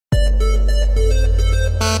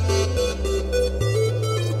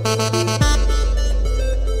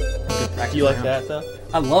You like that though?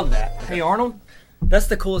 I love that. Hey Arnold, that's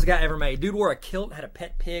the coolest guy ever made. Dude wore a kilt, had a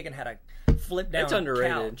pet pig, and had a flip down It's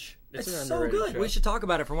underrated. couch. It's so good. show. We should talk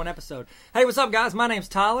about it for one episode. Hey, what's up, guys? My name's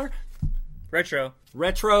Tyler. Retro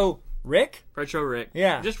Rick.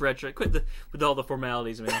 Yeah. Just retro. Quit with all the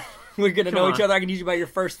formalities, man. We're gonna know on. each other. I can use you by your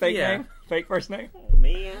first fake Yeah. name, fake first name. Oh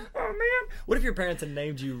man. Oh man. What if your parents had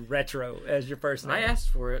named you Retro as your first name? I asked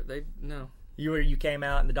for it. No. You came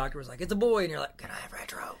out and the doctor was like, "It's a boy," and you're like, "Can I have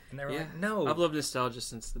Retro?" And they were like, "No." I've loved nostalgia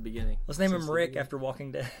since the beginning. Let's name Since him the Rick beginning. after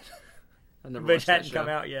Walking Dead. I've never Which watched that hadn't show. come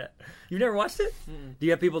out yet. You've never watched it? Mm-mm. Do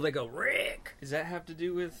you have people that go Rick? Does that have to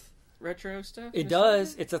do with retro stuff? It or does.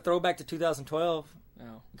 something? It's a throwback to 2012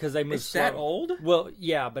 Oh. because they move It's that slow. old? Well,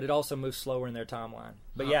 yeah, but it also moves slower in their timeline.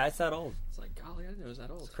 But yeah, it's that old. It's like, golly, I didn't know it was that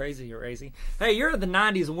old. It's crazy, crazy. Hey, you're the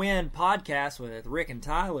 90s Win podcast with Rick and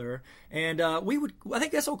Tyler, and I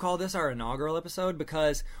think this will call this our inaugural episode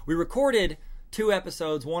because we recorded 2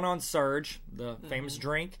 episodes, one on Surge, the famous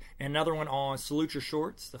drink, and another one on Salute Your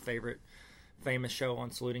Shorts, the famous show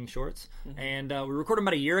on saluting shorts. And we recorded them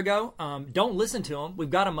about a year ago. Don't listen to them. We've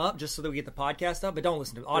got them up just so that we get the podcast up, but don't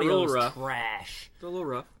listen to them. Audio is rough. trash. They're a little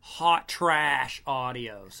rough. Hot trash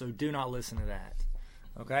audio, so do not listen to that.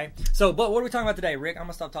 Okay? So, but what are we talking about today, Rick? I'm going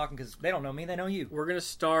to stop talking because they don't know me, they know you. We're going to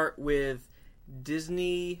start with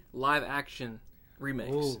Disney live action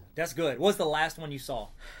remakes. Ooh, that's good. What was the last one you saw?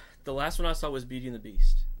 The last one I saw was Beauty and the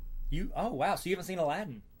Beast. Oh, wow, so you haven't seen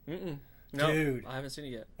Aladdin? Mm-mm. No, Dude. I haven't seen it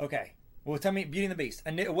yet. Okay. Well, tell me, Beauty and the Beast.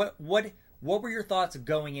 And what were your thoughts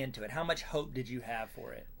going into it? How much hope did you have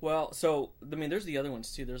for it? Well, so, I mean, there's the other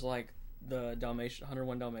ones, too. There's, like, the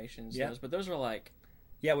 101 Dalmatians. Yeah. But those are, like...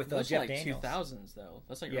 Yeah, with those Jeff are, like, Daniels. 2000s, though.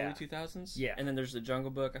 That's, like, Yeah. early 2000s? Yeah. And then there's the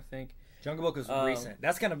Jungle Book, I think. Jungle Book is recent.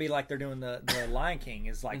 That's going to be like they're doing the Lion King,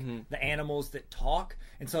 is like the animals that talk.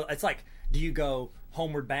 And so it's like, do you go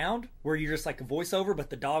Homeward Bound, where you're just like a voiceover,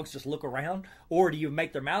 but the dogs just look around? Or do you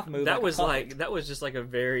make their mouth move? That was that was just, like, a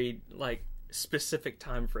very, like, specific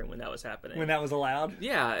time frame when that was happening. when that was allowed?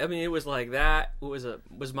 Yeah, I mean, it was like that.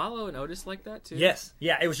 Was Milo and Otis like that, too? Yes.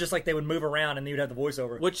 Yeah, it was just like they would move around and you'd have the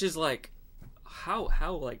voiceover. Which is, like, how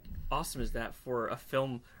like, awesome is that for a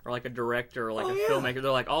film or like a director or like a filmmaker? They're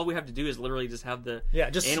like, all we have to do is literally just have the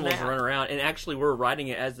just animals snap. run around, and actually we're writing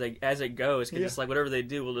it as it goes. Because it's like whatever they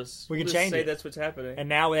do, we can just change say it. that's what's happening. And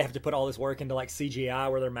now they have to put all this work into like CGI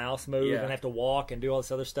where their mouths move and they have to walk and do all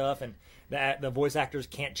this other stuff, and the voice actors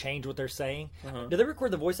can't change what they're saying. Do they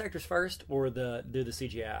record the voice actors first or do the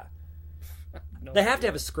CGI? They have to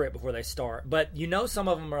have a script before they start, but some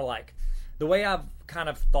of them are like, the way I've kind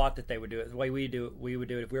of thought that they would do it, the way we would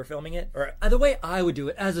do it if we were filming it, or the way I would do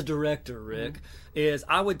it as a director, Rick, is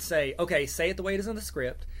I would say, okay, say it the way it is in the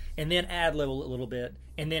script, and then ad-lib a little bit,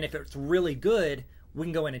 and then if it's really good, we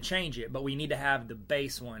can go in and change it, but we need to have the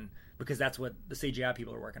base one, because that's what the CGI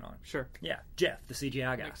people are working on. Sure. Yeah, Jeff, the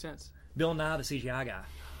CGI guy. Makes sense. Bill Nye, the CGI guy.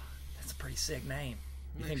 That's a pretty sick name.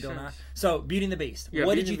 You think Bill Nye? sense. So, Beauty and the Beast. Yeah,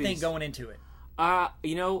 What Beauty did you and the think Beast. going into it? I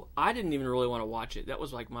didn't even really want to watch it. That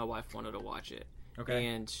was like my wife wanted to watch it. Okay.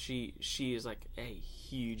 And she is like a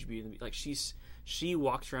huge Beauty and the Beast. Like she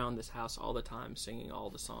walks around this house all the time singing all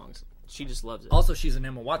the songs. She just loves it. Also, she's an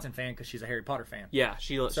Emma Watson fan because she's a Harry Potter fan. Yeah,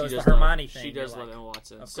 she it's does the love- Hermione thing. She does You're love like, Emma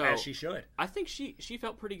Watson. So as she should. I think she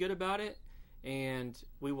felt pretty good about it, and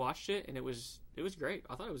we watched it, and it was great.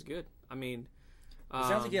 I thought it was good. I mean, It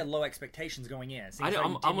sounds like you had low expectations going in. It seems like you I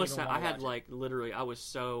didn't almost even I wanna had watch it. like literally I was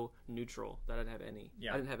so neutral that I didn't have any.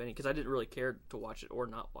 Yeah. I didn't have any because I didn't really care to watch it or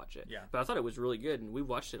not watch it. Yeah. But I thought it was really good, and we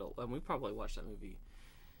watched it. And we probably watched that movie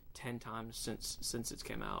 10 times since it's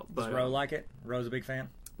came out. But Does Ro like it? Ro's a big fan.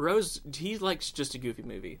 Rose, he likes just a goofy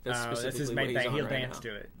movie. That's specifically that's his what main he's thing. on He'll right dance now.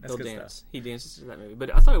 to it. That's He'll good dance. stuff. He dances to that movie,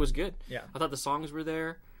 but I thought it was good. Yeah. I thought the songs were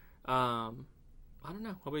there. I don't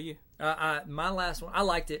know. How about you? My last one, I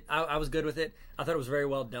liked it. I was good with it. I thought it was very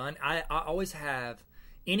well done. I always have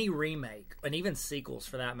any remake, and even sequels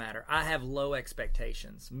for that matter, I have low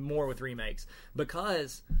expectations, more with remakes,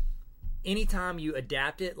 because anytime you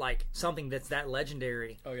adapt it, like something that's that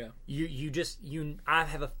legendary, I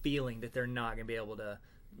have a feeling that they're not going to be able to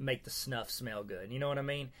make the snuff smell good. You know what I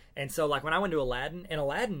mean? And so, like, when I went to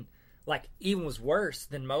Aladdin, like, even was worse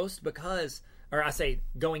than most because... Or I say,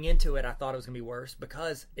 going into it, I thought it was going to be worse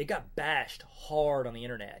because it got bashed hard on the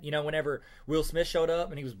internet. You know, whenever Will Smith showed up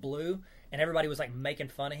and he was blue and everybody was, like, making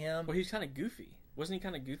fun of him. Well, he was kind of goofy. Wasn't he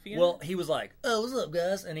kind of goofy in Well, it? he was like, oh, what's up,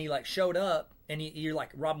 guys? And he, like, showed up and you're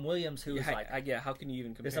like Robin Williams, who was like, how can you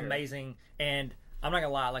even compare? it's amazing. And I'm not going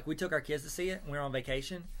to lie, like, we took our kids to see it and we were on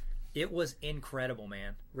vacation. It was incredible,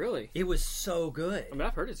 man. Really? It was so good. I mean,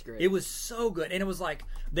 I've heard it's great. It was so good. And it was like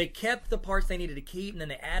they kept the parts they needed to keep, and then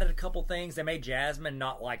they added a couple things. They made Jasmine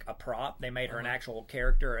not like a prop. They made her an actual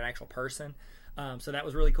character, an actual person. So that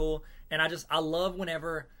was really cool. And I love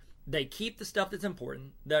whenever they keep the stuff that's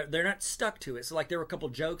important. They're not stuck to it. So like there were a couple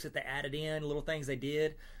jokes that they added in, little things they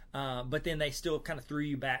did, but then they still kind of threw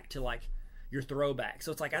you back to like your throwback.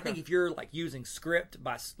 So it's like I think if you're like using script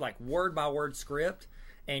by like word by word script,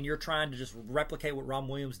 and you're trying to just replicate what Robin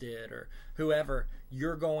Williams did or whoever,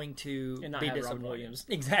 you're going to be disappointed. Robin Williams.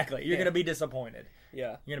 Exactly, you're going to be disappointed.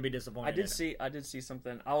 Yeah, you're going to be disappointed. I did see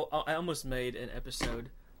something. I almost made an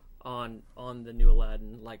episode on the new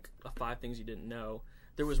Aladdin, like 5 things you didn't know.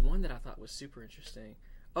 There was one that I thought was super interesting.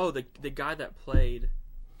 Oh, the guy that played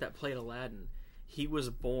Aladdin, he was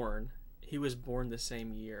born the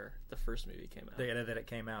same year the first movie came out. That it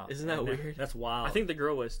came out. Isn't that weird? That's wild. I think the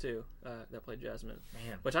girl was too, that played Jasmine.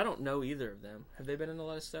 Man. Which I don't know either of them. Have they been in a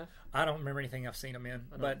lot of stuff? I don't remember anything I've seen them in.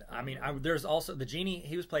 There's also the genie.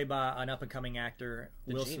 He was played by an up-and-coming actor,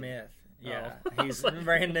 Will Smith. Yeah, he's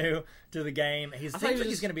brand new to the game. He's going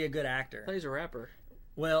to be a good actor. I thought he's a rapper.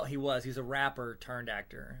 Well, he was. He's a rapper turned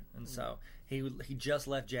actor, and so he just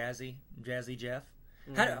left Jazzy Jeff.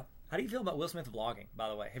 Mm-hmm. How do you feel about Will Smith vlogging? By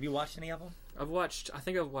the way, have you watched any of them? I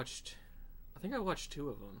think I watched 2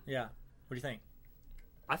 of them. Yeah. What do you think?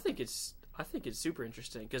 I think it's super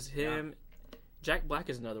interesting because Jack Black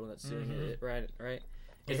is another one that's doing it. Right.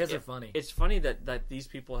 His are funny. It's funny that these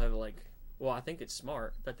people have like. Well, I think it's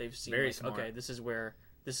smart that they've seen. Very smart. Okay, this is where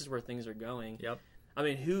things are going. Yep. I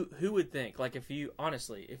mean, who would think? Like, if you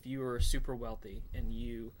were super wealthy and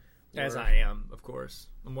you, as I am, of course,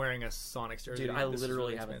 I'm wearing a Sonics jersey. Dude, I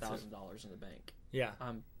literally have $1,000 in the bank. Yeah,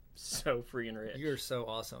 I'm so freaking rich. You're so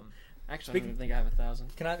awesome. Actually, I don't even think I have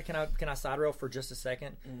 1,000. Can I side rail for just a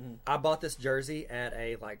second? Mm-hmm. I bought this jersey at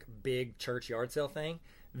a like big church yard sale thing.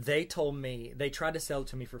 They told me they tried to sell it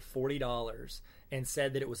to me for $40 and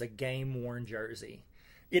said that it was a game worn jersey.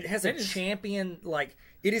 It has a champion, like,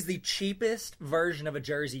 it is the cheapest version of a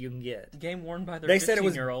jersey you can get. Game worn by their 15-year-old? They said it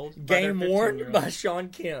was game worn by Sean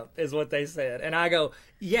Kemp, is what they said. And I go,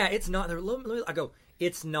 yeah, it's not. I go,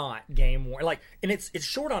 it's not game worn. Like, and it's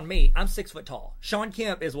short on me. I'm 6 foot tall. Sean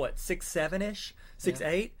Kemp is what, 6'7"-ish?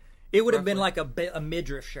 6'8"? It would have been like a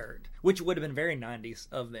midriff shirt, which would have been very 90s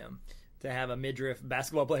of them to have a midriff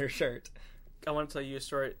basketball player shirt. I want to tell you a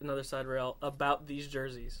story, another side rail, about these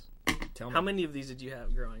jerseys. Tell me. How many of these did you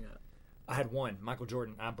have growing up? I had one, Michael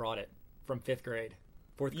Jordan. I brought it from 5th grade.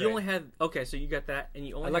 4th grade. You only had, okay, so you got that, and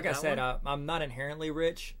you only like had I said, I'm not inherently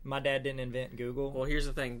rich. My dad didn't invent Google. Well, here's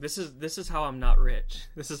the thing. This is how I'm not rich.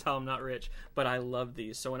 This is how I'm not rich, but I love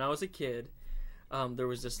these. So when I was a kid, there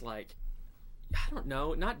was this, like, I don't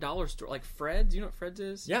know, not dollar store, like Fred's. You know what Fred's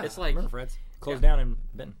is? Yeah, it's like, I remember Fred's. Closed down in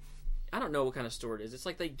Benton. I don't know what kind of store it is. It's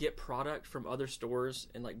like they get product from other stores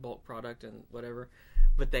and like bulk product and whatever.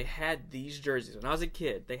 But they had these jerseys. When I was a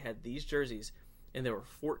kid, they had these jerseys and they were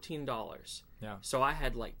 $14. Yeah. So I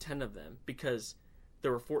had like 10 of them because they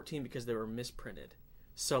were 14 because they were misprinted.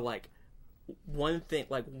 So like one thing,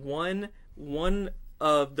 like one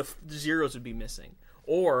of the zeros would be missing,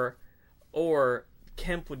 or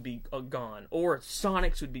Kemp would be gone, or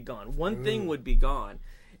Sonics would be gone. One thing would be gone,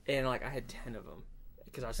 and like I had 10 of them.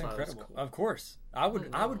 Because I thought incredible. It was cool. Of course, I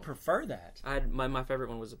would prefer that. I had my favorite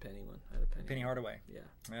one was a penny one. I had a Penny Hardaway.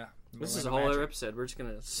 Yeah. This is a whole other episode. We're just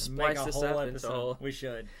gonna splice this up into a whole. We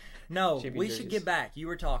should. No, we should get back. You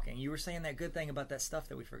were talking. You were saying that good thing about that stuff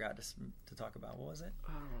that we forgot to talk about. What was it?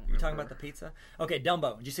 You were talking about the pizza. Okay,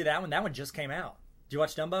 Dumbo. Did you see that one? That one just came out. Did you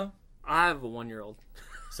watch Dumbo? I have a 1-year-old.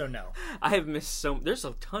 So no. I have missed there's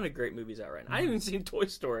a ton of great movies out right now. I haven't even seen Toy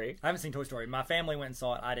Story. I haven't seen Toy Story. My family went and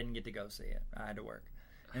saw it. I didn't get to go see it. I had to work.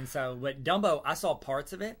 And so, but Dumbo, I saw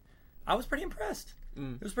parts of it. I was pretty impressed.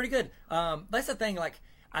 It was pretty good. That's the thing, like,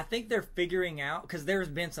 I think they're figuring out, because there's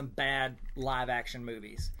been some bad live-action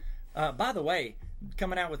movies. By the way,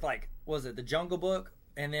 coming out with, like, was it The Jungle Book?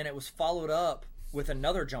 And then it was followed up with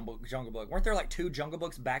another Jungle Book. Weren't there, like, 2 Jungle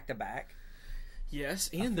Books back-to-back? Yes,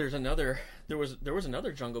 and there was another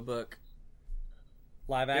Jungle Book.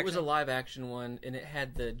 Live action? It was a live-action one, and it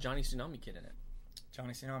had the Johnny Tsunami kid in it.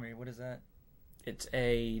 Johnny Tsunami, what is that? It's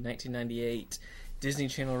a 1998 Disney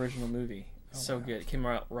Channel original movie. So wow. Good. It came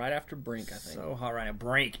out right after Brink, I think. So hot right now.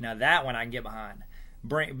 Brink. Now that one I can get behind.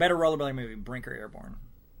 Brink. Better rollerblading movie, Brink or Airborne?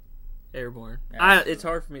 Airborne. Yeah, it's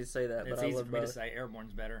hard for me to say that, but I love both. It's easy for me to say.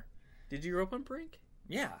 Airborne's better. Did you grow up on Brink?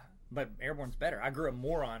 Yeah, but Airborne's better. I grew up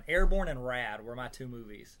more on Airborne and Rad were my 2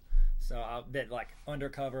 movies. So I did like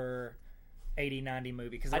Undercover 80, 90 movie.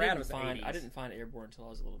 Because Rad was the 80s. I didn't find Airborne until I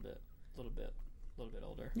was a little bit little bit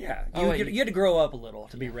older. Yeah, you had to grow up a little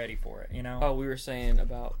to be ready for it, you know? Oh, we were saying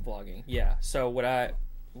about vlogging. Yeah, so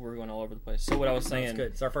we're going all over the place. So what I was saying That's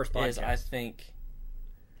good. It's our first podcast. is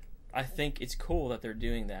I think it's cool that they're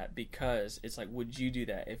doing that, because it's like, would you do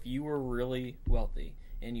that? If you were really wealthy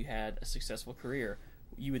and you had a successful career,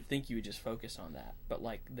 you would think you would just focus on that. But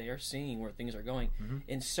like, they are seeing where things are going.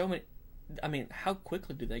 In so many, I mean, how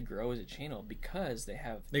quickly do they grow as a channel? Because they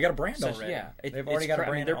got a brand already. Yeah, they've already got a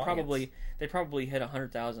brand. I mean, they probably hit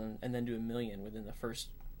 100,000 and then do 1 million within the first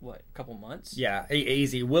couple months. Yeah,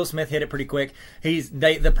 easy. Will Smith hit it pretty quick.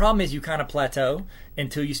 The problem is you kind of plateau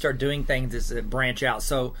until you start doing things that branch out.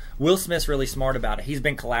 So Will Smith's really smart about it. He's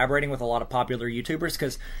been collaborating with a lot of popular YouTubers,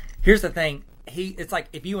 because here's the thing. It's like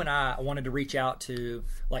if you and I wanted to reach out to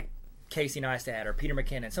like Casey Neistat or Peter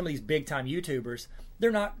McKinnon, some of these big time YouTubers,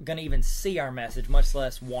 they're not going to even see our message, much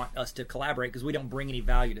less want us to collaborate, because we don't bring any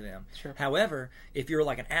value to them. Sure. However, if you're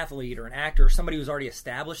like an athlete or an actor or somebody who's already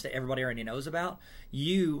established that everybody already knows about,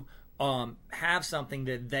 you have something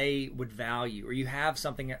that they would value, or you have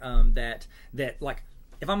something that like,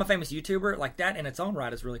 if I'm a famous YouTuber, like that in its own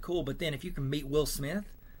right is really cool. But then if you can meet Will Smith,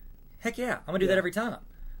 heck yeah, I'm gonna do that every time.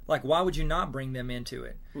 Like, why would you not bring them into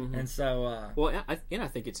it? And so, well, I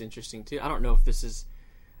think it's interesting too. I don't know if this is.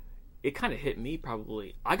 It kind of hit me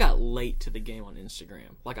probably. I got late to the game on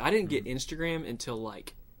Instagram. Like, I didn't get Instagram until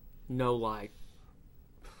like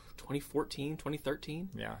 2014, 2013.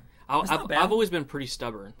 Yeah. I've always been pretty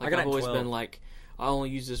stubborn. Like, I've always 12. been like, I only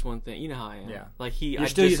use this one thing. You know how I am. Yeah. Like You're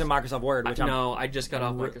still using Microsoft Word, which I just got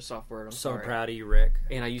off Microsoft Word. I'm so sorry. proud of you, Rick.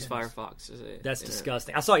 And I use Firefox. That's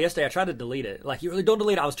disgusting. I saw it yesterday. I tried to delete it. Like, you really don't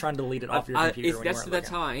delete it. I was trying to delete it off your computer. That's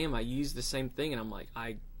how I am. I use the same thing, and I'm like,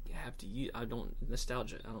 I have to use. I don't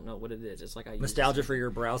nostalgia. I don't know what it is. It's like I use nostalgia for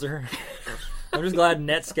your browser. I'm just glad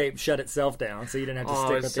Netscape shut itself down, so you didn't have to stick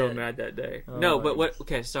with it. I was so mad that day. No, but what?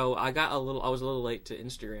 Okay, so I was a little late to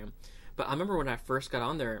Instagram, but I remember when I first got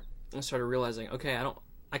on there, I started realizing, okay,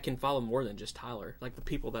 I can follow more than just Tyler, like the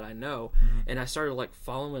people that I know, and I started like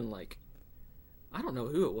following like, I don't know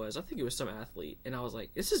who it was. I think it was some athlete, and I was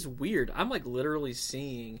like, this is weird. I'm like literally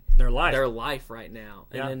seeing their life right now,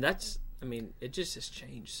 and then that's. I mean, it just has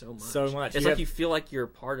changed so much. So much. It's like you feel like you're a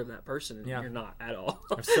part of that person, and you're not at all.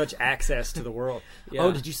 Have such access to the world. Yeah.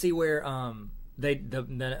 Oh, did you see where a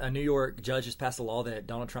New York judge has passed a law that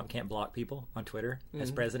Donald Trump can't block people on Twitter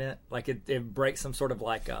as president? Like, it breaks some sort of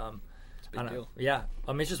like I don't know. Yeah,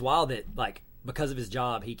 I mean, it's just wild that like, because of his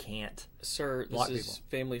job, he can't. Sir, block this is people.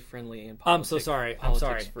 Family friendly and I'm so sorry. I'm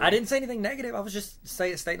sorry. Free. I didn't say anything negative. I was just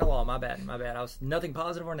stating the law. My bad. I was nothing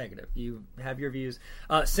positive or negative. You have your views.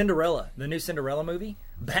 Cinderella, the new Cinderella movie.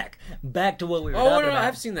 Back to what we were talking about.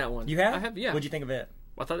 I've seen that one. You have? I have. Yeah. What'd you think of it?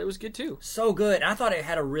 I thought it was good too. So good. I thought it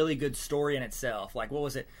had a really good story in itself. Like, what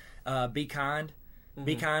was it? Be kind.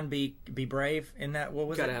 Be kind. Be brave. In that, what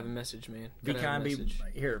was it? Gotta have a message, man. Be kind. Be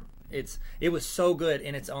here. It was so good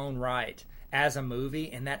in its own right as a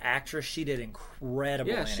movie, and that actress, she did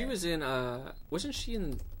incredible. Yeah, she was in. Wasn't she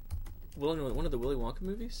in one of the Willy Wonka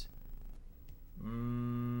movies?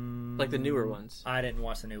 Like the newer ones. I didn't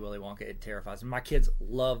watch the new Willy Wonka. It terrifies me. My kids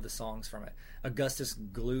love the songs from it. Augustus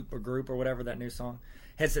Gloop or Group or whatever, that new song.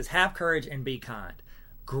 It says, "Have courage and be kind."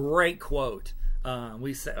 Great quote.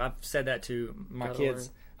 I've said that to my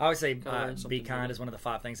kids. I always say, "Be kind" is one of the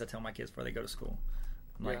 5 things I tell my kids before they go to school.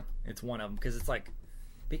 It's one of them, because it's like,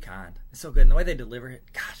 be kind. It's so good, and the way they deliver it,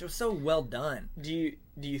 gosh, it was so well done. Do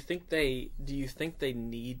you think they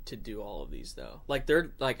need to do all of these though? Like,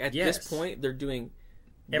 they're like at this point they're doing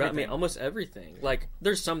everything. I mean, almost everything. Like,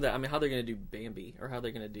 there's some that, I mean, how they're going to do Bambi, or how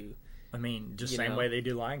they're going to do. I mean, just same way they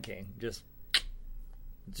do Lion King. Just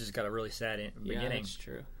got a really sad beginning. Yeah, that's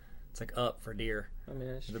true. It's like Up for deer. I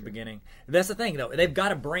mean, that's the true. Beginning. That's the thing, though. They've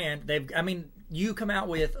got a brand. You come out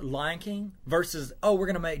with Lion King versus, we're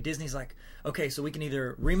going to make, Disney's like, okay, so we can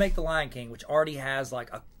either remake the Lion King, which already has like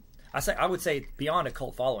I would say beyond a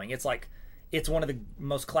cult following. It's like, it's one of the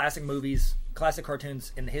most classic movies, classic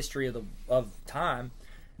cartoons in the history of time.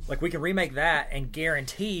 Like, we can remake that and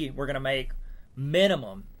guarantee we're going to make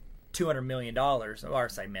minimum $200 million, or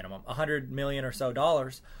say minimum $100 million or so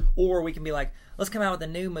dollars, or we can be like, let's come out with a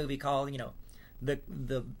new movie called,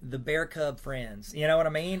 the Bear Cub Friends. You know what I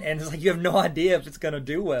mean? And it's like, you have no idea if it's going to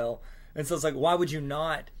do well. And so it's like, why would you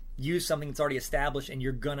not use something that's already established and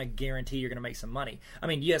you're going to guarantee you're going to make some money? I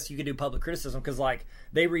mean, yes, you could do public criticism, because like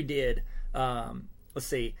they redid, let's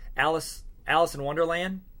see, Alice in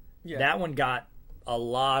Wonderland. Yeah. That one got a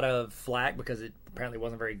lot of flack because it apparently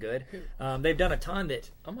wasn't very good. They've done a ton that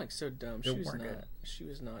I'm like so dumb. She was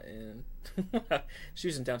not in. She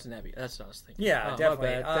was in Downton Abbey. That's what I was thinking. Yeah,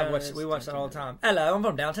 definitely. We watch that all the time. Hello, I'm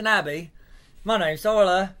from Downton Abbey. My name's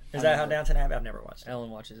Sola. Is that how Downton Abbey? I've never watched it. Ellen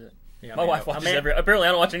watches it. Yeah, my wife watches apparently,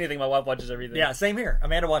 I don't watch anything. My wife watches everything. Yeah, same here.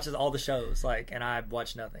 Amanda watches all the shows, and I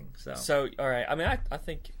watch nothing. So all right. I mean, I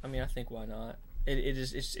think why not?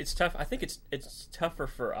 It's tough. I think it's tougher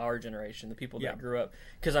for our generation, the people that grew up,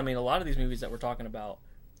 because I mean, a lot of these movies that we're talking about,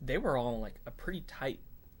 they were all in like a pretty tight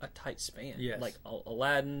span. Yes. Like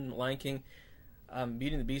Aladdin, Lion King,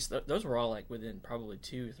 Beauty and the Beast. Those were all like within probably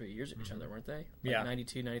 2 or 3 years of each other, weren't they? Like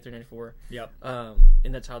 92, 93, 94. Yep.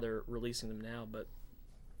 And that's how they're releasing them now. But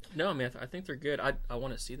no, I mean, I think they're good. I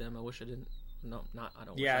want to see them. I wish I didn't. No, not. I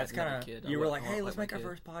don't. Yeah, it's kind of. You were like, "Hey, let's make our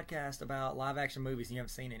first podcast about live action movies," and you haven't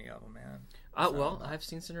seen any of them, man. Well, I've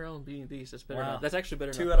seen Cinderella and Beauty and the Beast. That's better. Wow. That's actually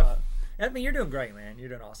better. 2 out of. I mean, you're doing great, man. You're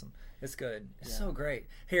doing awesome. It's good. It's so great.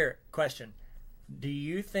 Here, question: do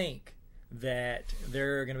you think that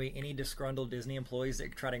there are going to be any disgruntled Disney employees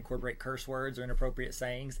that try to incorporate curse words or inappropriate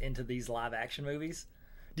sayings into these live action movies?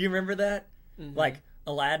 Do you remember that? Mm-hmm. Like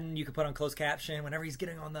Aladdin, you could put on closed caption whenever he's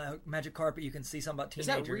getting on the magic carpet. You can see something about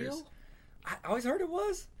teenagers. Is that real? I always heard it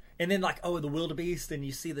was. And then the wildebeest, and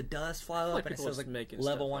you see the dust fly up, and it says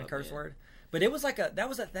level 1 curse word. But it was that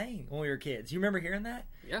was a thing when we were kids. You remember hearing that?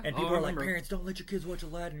 Yeah. And people are like, parents, don't let your kids watch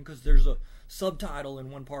Aladdin because there's a subtitle in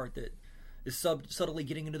one part that is subtly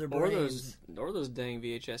getting into their brains. Or those dang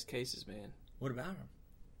VHS cases, man. What about them?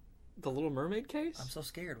 The Little Mermaid case? I'm so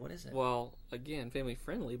scared. What is it? Well, again, family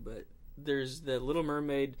friendly, but there's the Little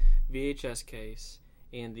Mermaid VHS case,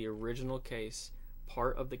 and the original case.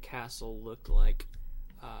 Part of the castle looked like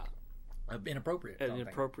inappropriate, and it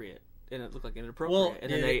looked like inappropriate.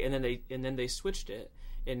 And then they switched it,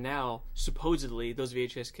 and now supposedly those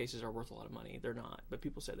VHS cases are worth a lot of money. They're not, but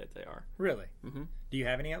people say that they are. Really? Mm-hmm. Do you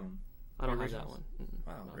have any of them? I don't have that one.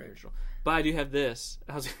 Wow, great. Original. But I do have this.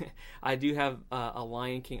 I do have a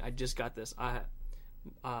Lion King. I just got this. I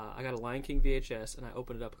got a Lion King VHS, and I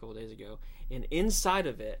opened it up a couple days ago, and inside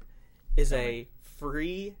of it is a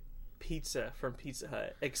free pizza from Pizza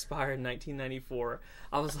Hut, expired in 1994.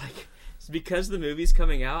 I was like, because the movie's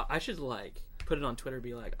coming out, I should put it on Twitter and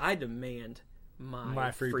be like, I demand my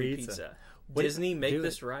free pizza. Disney, make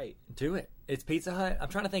this right. Do it. It's Pizza Hut. I'm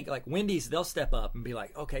trying to think, Wendy's, they'll step up and be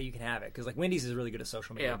like, okay, you can have it. Because Wendy's is really good at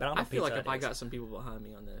social media. Yeah, but I feel like if I got some people behind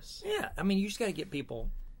me on this. Yeah, I mean, you just got to get people,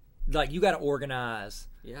 you got to organize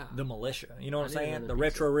the militia. You know what I'm saying? The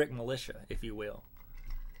Retro Rick militia, if you will.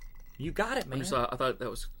 You got it, man. I thought that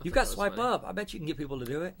was. You've got Swipe Up. I bet you can get people to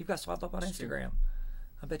do it. You've got Swipe Up on Instagram.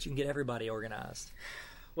 I bet you can get everybody organized.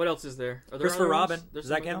 What else is there? Are there Christopher Robin. Does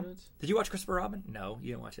that count? Did you watch Christopher Robin? No, you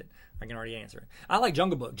didn't watch it. I can already answer it. I like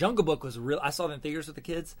Jungle Book. Jungle Book was real. I saw it in theaters with the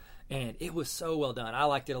kids, and it was so well done. I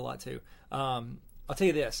liked it a lot too. I'll tell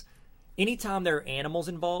you this: anytime there are animals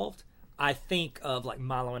involved, I think of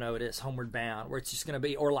Milo and Otis, Homeward Bound, where it's just going to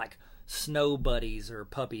be, or Snow Buddies or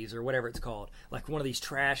Puppies or whatever it's called, one of these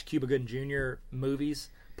trash Cuba Gooding Jr. movies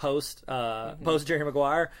post Jerry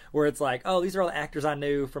Maguire, where it's these are all the actors I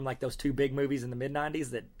knew from those 2 big movies in the mid '90s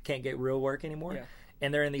that can't get real work anymore,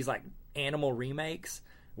 and they're in these animal remakes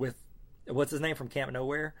with what's his name from Camp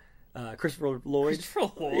Nowhere, Christopher Lloyd.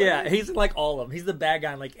 Yeah, he's in all of them. He's the bad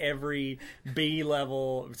guy in every B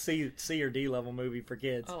level, C or D level movie for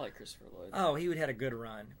kids. I like Christopher Lloyd. Oh, he would have had a good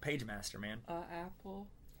run. Page Master, man. Apple.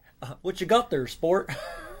 What you got there, sport?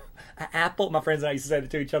 Apple. My friends and I used to say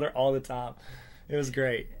that to each other all the time. It was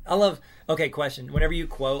great. I love. Okay, question. Whenever you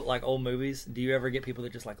quote old movies, do you ever get people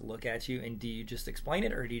that just look at you, and do you just explain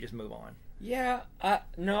it, or do you just move on? Yeah.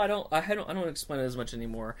 No, I don't. I don't explain it as much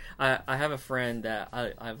anymore. I have a friend that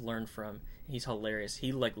I've learned from. He's hilarious.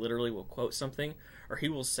 He literally will quote something, or he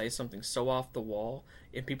will say something so off the wall,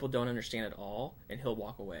 and people don't understand it all, and he'll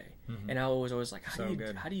walk away. Mm-hmm. And I was always like, how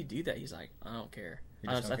do you do that? He's like, I don't care.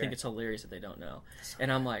 I think it's hilarious that they don't know.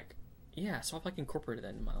 And I'm like, yeah, so I've incorporated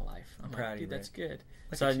that in my life. I'm proud of you. That's good.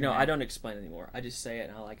 So I don't explain anymore. I just say it,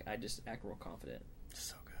 and I just act real confident.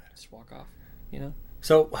 So good. Just walk off.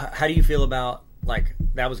 So how do you feel about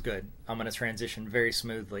that was good. I'm going to transition very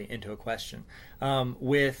smoothly into a question.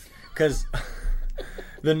 Because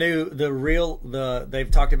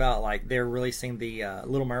they've talked about they're releasing the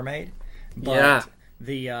Little Mermaid, but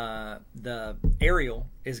the Ariel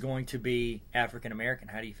is going to be African American.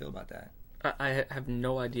 How do you feel about that? I have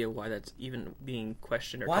no idea why that's even being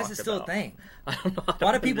questioned or why talked about. Why is it still a thing? I don't know.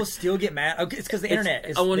 Why do people still get mad? Okay, it's because the internet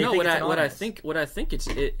is. What I think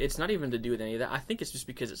it's not even to do with any of that. I think it's just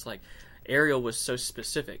because it's Ariel was so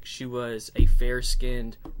specific. She was a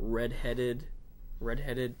fair-skinned, redheaded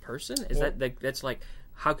person. That's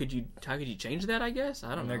how could you change that? I guess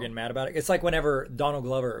I don't know. They're getting mad about it. It's whenever Donald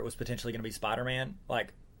Glover was potentially going to be Spider-Man,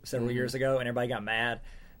 several years ago, and everybody got mad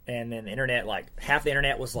And then the internet, like half the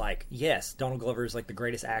internet was like, yes, Donald Glover is like the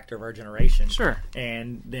greatest actor of our generation. Sure.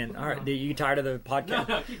 And then, all right, you tired of the podcast?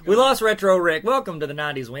 No, we lost Retro Rick. Welcome to the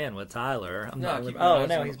 90s win with Tyler. Now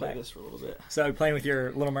he's back. This for a little bit. So playing with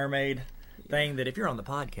your Little Mermaid thing that if you're on the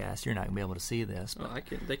podcast, you're not going to be able to see this. But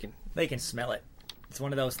they can smell it. It's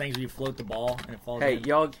one of those things where you float the ball and it falls in.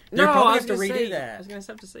 Y'all... They're probably have to redo that. I was going to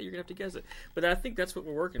have to say, you're going to have to guess it. But I think that's what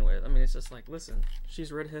we're working with. I mean, it's just like, listen, she's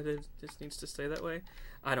redheaded. This needs to stay that way.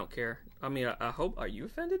 I don't care. I mean, I hope... Are you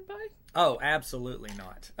offended by it? Oh, absolutely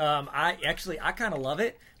not. I kind of love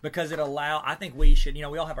it because I think we should... we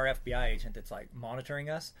all have our FBI agent that's, like, monitoring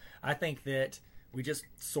us. I think that we just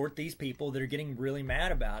sort these people that are getting really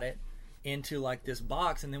mad about it into like this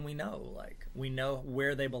box, and then we know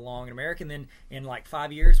where they belong in America. And then in like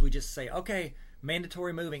 5 years we just say, okay,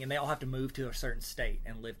 mandatory moving, and they all have to move to a certain state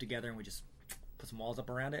and live together, and we just put some walls up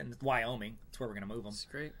around it. And it's Wyoming, that's where we're going to move them. It's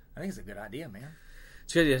great. I think it's a good idea, man.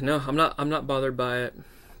 It's a good idea. No, I'm not bothered by it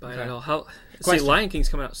at all. Lion King's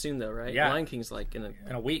coming out soon though, right? Yeah, Lion King's like in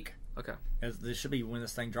a week. Okay, this should be when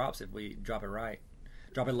this thing drops, if we drop it right.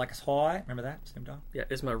 Drop it like it's high. Remember that, Snoop Dogg? Yeah,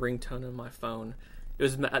 it's my ringtone in my phone.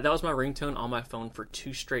 That was my ringtone on my phone for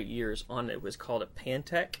 2 straight years. It was called a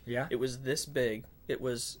Pantech. Yeah. It was this big. It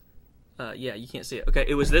was, you can't see it. Okay,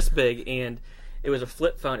 it was this big, and it was a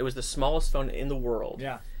flip phone. It was the smallest phone in the world.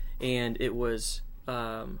 Yeah. And it was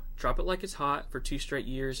Drop It Like It's Hot for 2 straight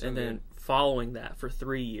years, so and good. then following that for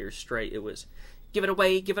 3 years straight, it was Give It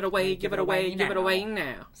Away, Give It Away, Give It Away, Give It Away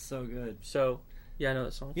Now. So good. So... Yeah, I know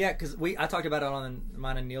that song. Yeah, because I talked about it on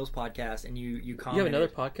mine and Neil's podcast, and you commented. You have another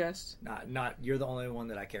podcast? Not. You're the only one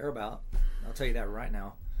that I care about. I'll tell you that right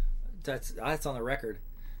now. That's on the record.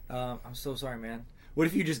 I'm so sorry, man. What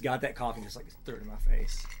if you just got that coffee and just like threw it in my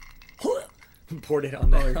face, poured it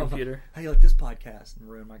on your computer? How you like this podcast and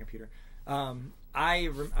ruined my computer? I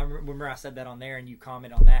remember I said that on there, and you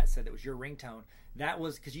commented on that, said it was your ringtone. That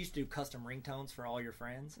was because you used to do custom ringtones for all your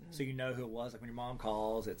friends, so you know who it was. Like when your mom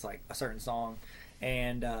calls, it's like a certain song.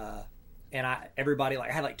 And everybody,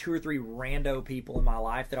 like I had like 2 or 3 rando people in my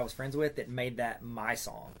life that I was friends with that made that my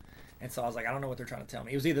song. And so I was like, I don't know what they're trying to tell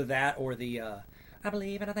me. It was either that or the I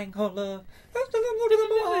believe in a thing called love.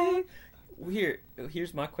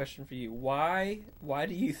 Here's my question for you. Why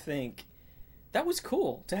do you think that was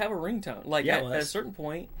cool to have a ringtone? Like at a certain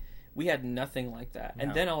point, we had nothing like that. No.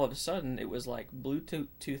 And then all of a sudden it was like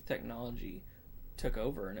Bluetooth technology took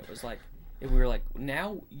over, and it was like we were like,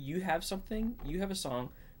 now you have something, you have a song,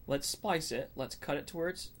 let's splice it, let's cut it to where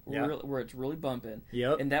it's really bumping.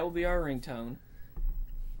 Yep. And that will be our ringtone.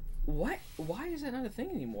 Why is that not a thing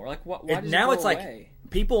anymore? Like why does now it go it's away? Like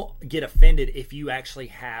people get offended if you actually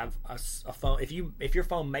have a phone. If your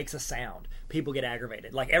phone makes a sound, people get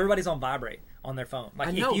aggravated. Like everybody's on vibrate on their phone. Like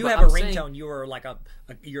if you have a ringtone, you are like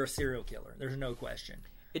you're a serial killer. There's no question.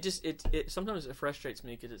 It sometimes it frustrates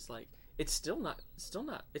me because it's like it's still not.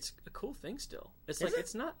 It's a cool thing still. It's like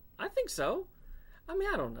it's not. I think so. I mean,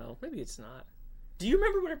 I don't know. Maybe it's not. Do you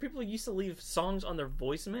remember when people used to leave songs on their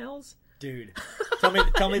voicemails? Dude, tell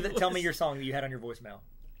me your song that you had on your voicemail.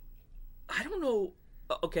 I don't know.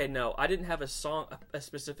 Okay, no, I didn't have a song, a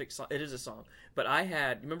specific song. It is a song, but I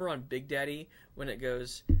had. Remember on Big Daddy when it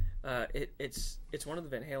goes, it's one of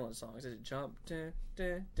the Van Halen songs. Is it Jump? Dun,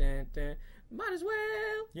 dun, dun, dun, might as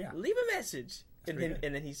well leave a message. And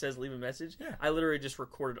then he says leave a message. Yeah. I literally just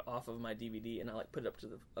recorded off of my DVD and I like put it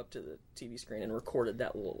up to the TV screen and recorded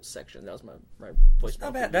that little section. That was my voicemail.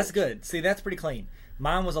 Not bad. That's good. See, that's pretty clean.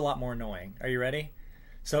 Mine was a lot more annoying. Are you ready?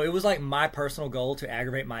 So it was like my personal goal to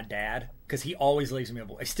aggravate my dad because he always leaves me a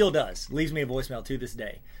voicemail. He still does. Leaves me a voicemail to this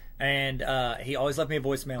day. And he always left me a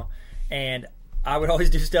voicemail. And I would always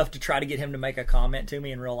do stuff to try to get him to make a comment to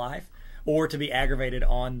me in real life or to be aggravated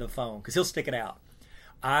on the phone because he'll stick it out.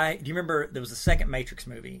 Do you remember there was a second Matrix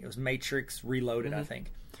movie? It was Matrix Reloaded, I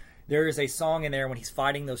think. There is a song in there when he's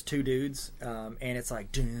fighting those 2 dudes, and it's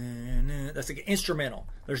like, that's like an instrumental.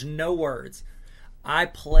 There's no words. I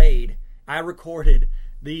recorded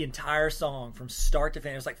the entire song from start to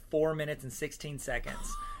finish. It was like 4 minutes and 16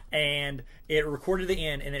 seconds. And it recorded the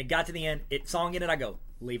end, and then it got to the end. Song ended, I go,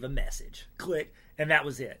 leave a message. Click. And that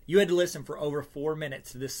was it. You had to listen for over 4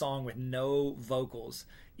 minutes to this song with no vocals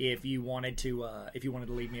if you wanted to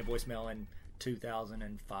leave me a voicemail in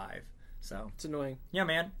 2005. So it's annoying. Yeah,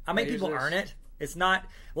 man. I make people earn it. It's not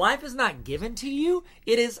life is not given to you.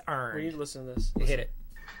 It is earned. We need to listen to this. Hit it.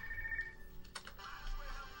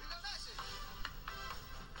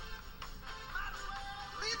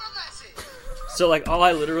 So like all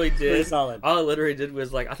I literally did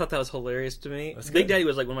was like I thought that was hilarious to me. Big Daddy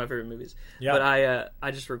was like one of my favorite movies. Yeah. But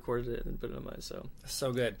I just recorded it and put it on my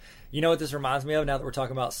so good. You know what this reminds me of now that we're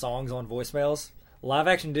talking about songs on voicemails? live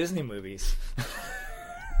action Disney movies.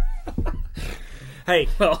 Hey,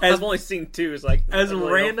 Well, I've only seen 2. It's like as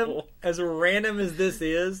really random helpful. as this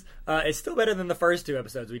is, it's still better than the first 2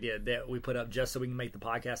 episodes we did that we put up just so we can make the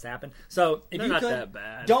podcast happen. So if They're you not could, that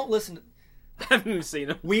bad. don't listen. I haven't even seen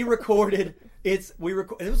them. We recorded. It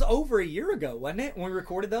was over a year ago, wasn't it? When we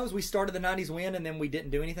recorded those, we started the '90s win, and then we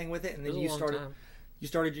didn't do anything with it. And then you started. You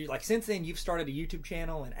started like since then. You've started a YouTube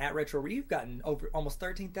channel and at Retro. You've gotten over almost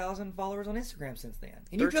 13,000 followers on Instagram since then.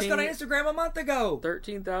 And you just got on Instagram a month ago.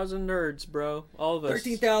 13,000 nerds, bro. All of us.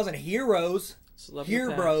 13,000 heroes.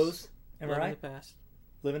 Bros. Am I right? In the past.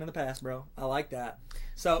 Living in the past, bro. I like that.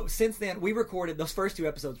 So since then, we recorded those first 2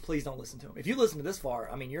 episodes. Please don't listen to them. If you listen to this far,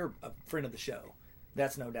 I mean, you're a friend of the show.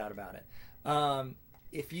 That's no doubt about it.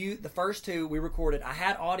 The first 2 we recorded, I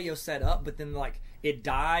had audio set up, but then like it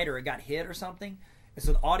died or it got hit or something, and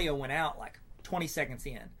so the audio went out like 20 seconds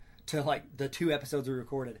in to like the 2 episodes we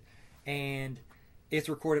recorded, and it's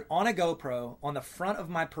recorded on a GoPro on the front of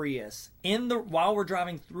my Prius while we're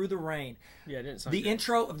driving through the rain. Yeah, it didn't sound The good.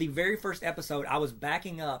 intro of the very first episode, I was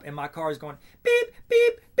backing up and my car is going beep,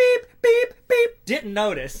 beep, beep, beep, beep. Didn't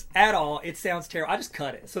notice at all. It sounds terrible. I just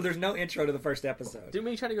cut it. So there's no intro to the first episode. Didn't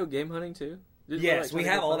we try to go game hunting too? Yes, we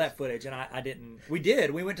have all that footage, and I didn't. We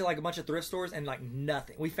did. We went to like a bunch of thrift stores and like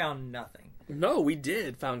nothing. We found nothing. No, we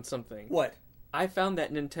did found something. What? I found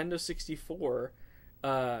that Nintendo 64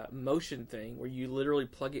 motion thing where you literally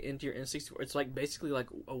plug it into your N64. It's like basically like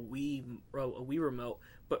a Wii remote,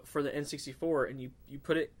 but for the N64, and you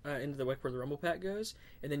put it into the where the Rumble Pack goes,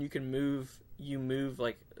 and then you can move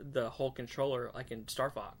like the whole controller like in Star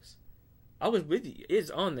Fox. I was with you. It's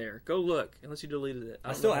on there. Go look, unless you deleted it.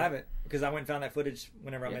 I still have it because I went and found that footage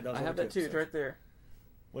whenever I made those. I have that too. It's right there.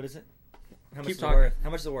 What is it? How much Keep is talking. it worth? How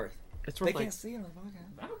much is it worth? It's They worth can't like, see it on the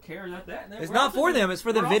podcast. I don't care about that. It's not for them. It's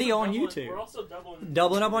for the video on YouTube. We're also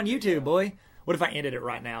Doubling up on YouTube, boy. What if I ended it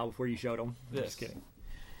right now before you showed them? Yes. Just kidding.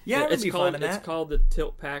 Yeah, it's called that. it's called the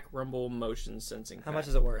Tilt Pack Rumble Motion Sensing Pack. How much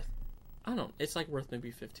is it worth? I don't. It's like worth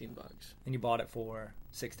maybe $15. And you bought it for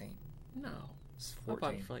 16. No, It's I bought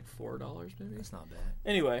 14. it for like $4 maybe. That's not bad.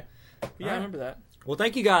 Anyway, yeah, Right. I remember that. Well,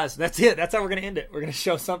 thank you guys. That's it. That's how we're going to end it. We're going to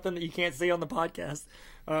show something that you can't see on the podcast.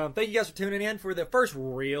 Thank you guys for tuning in for the first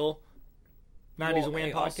real 90s Win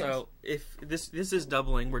hey, podcast. Also, if this is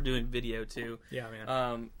doubling, we're doing video too. Yeah,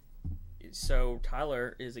 man. So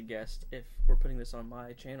Tyler is a guest. If we're putting this on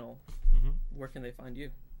my channel, where can they find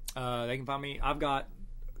you? They can find me. I've got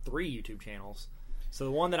 3 YouTube channels. So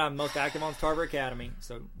the one that I'm most active on is Tarver Academy.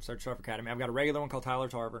 So search Tarver Academy. I've got a regular one called Tyler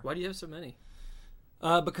Tarver. Why do you have so many?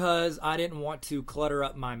 Because I didn't want to clutter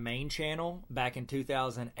up my main channel back in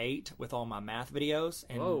 2008 with all my math videos.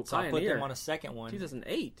 And Whoa, so I put pioneer. them on a second one.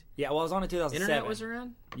 2008. Yeah, well, I was on in 2007. Internet was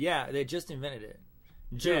around. Yeah, they just invented it.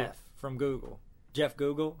 Jeff from Google. Jeff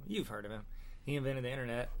Google. You've heard of him. He invented the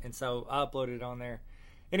internet. And so I uploaded it on there.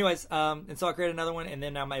 Anyways, and so I created another one. And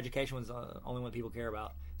then now my education one's the only one people care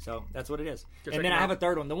about. So that's what it is. Go And check then it I out. have a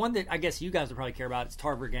third one. The one that I guess you guys would probably care about is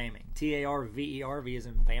Tarver Gaming. Tarver. V is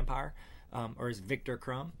in vampire. Or is Victor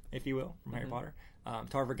Crumb, if you will, from Harry Potter.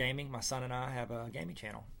 Tarver Gaming. My son and I have a gaming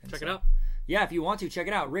channel. And Check so, it out. Yeah, if you want to, check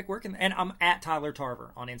it out. Rick working. And I'm at Tyler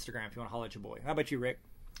Tarver on Instagram if you want to holler at your boy. How about you, Rick?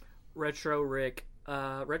 Retro Rick.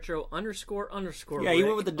 Retro __. Yeah, you Rick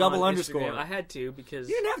went with the double on underscore. Instagram. I had to because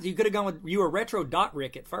You didn't have to. You could have gone with you were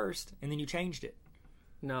retro.rick at first, and then you changed it.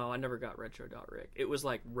 no, I never got retro.rick. It was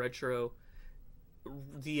like retro,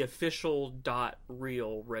 the official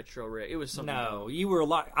 .real retro Rick. It was something. No, you were a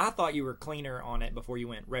lot. I thought you were cleaner on it before you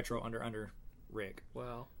went retro under Rick,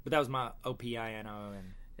 Well, but that was my OPINO.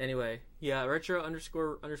 And anyway, yeah, retro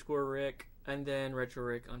 __. Rick, and then retro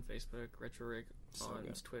Rick on Facebook, retro Rick on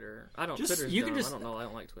good. Twitter. I don't. Just- Twitter's you can dumb. just- I don't know. I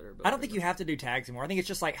don't like Twitter. But I don't think you have to do tags anymore. I think it's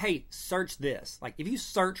just like, hey, search this. Like if you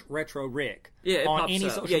search retro Rick Yeah, it on pops any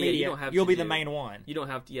up. social Yeah, you media, don't have you'll to be the do- main one. You don't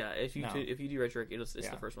have to. Yeah, if you No. if you do retro Rick, it's Yeah.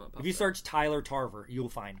 the first one that pops If you up. search Tyler Tarver, you'll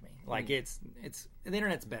find me. Like it's the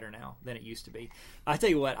internet's better now than it used to be. I tell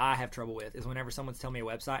you what I have trouble with is whenever someone's telling me a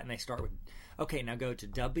website and they start with, okay, now go to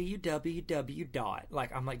www.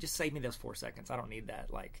 Like I'm like, just save me those 4 seconds. I don't need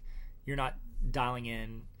that. Like you're not dialing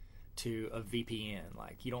in to a VPN.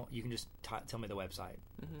 Like you don't. You can just tell me the website.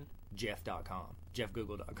 Jeff.com.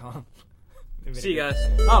 JeffGoogle.com. See you guys.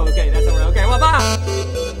 Oh, okay. That's how we're okay. Well,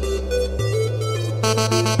 bye.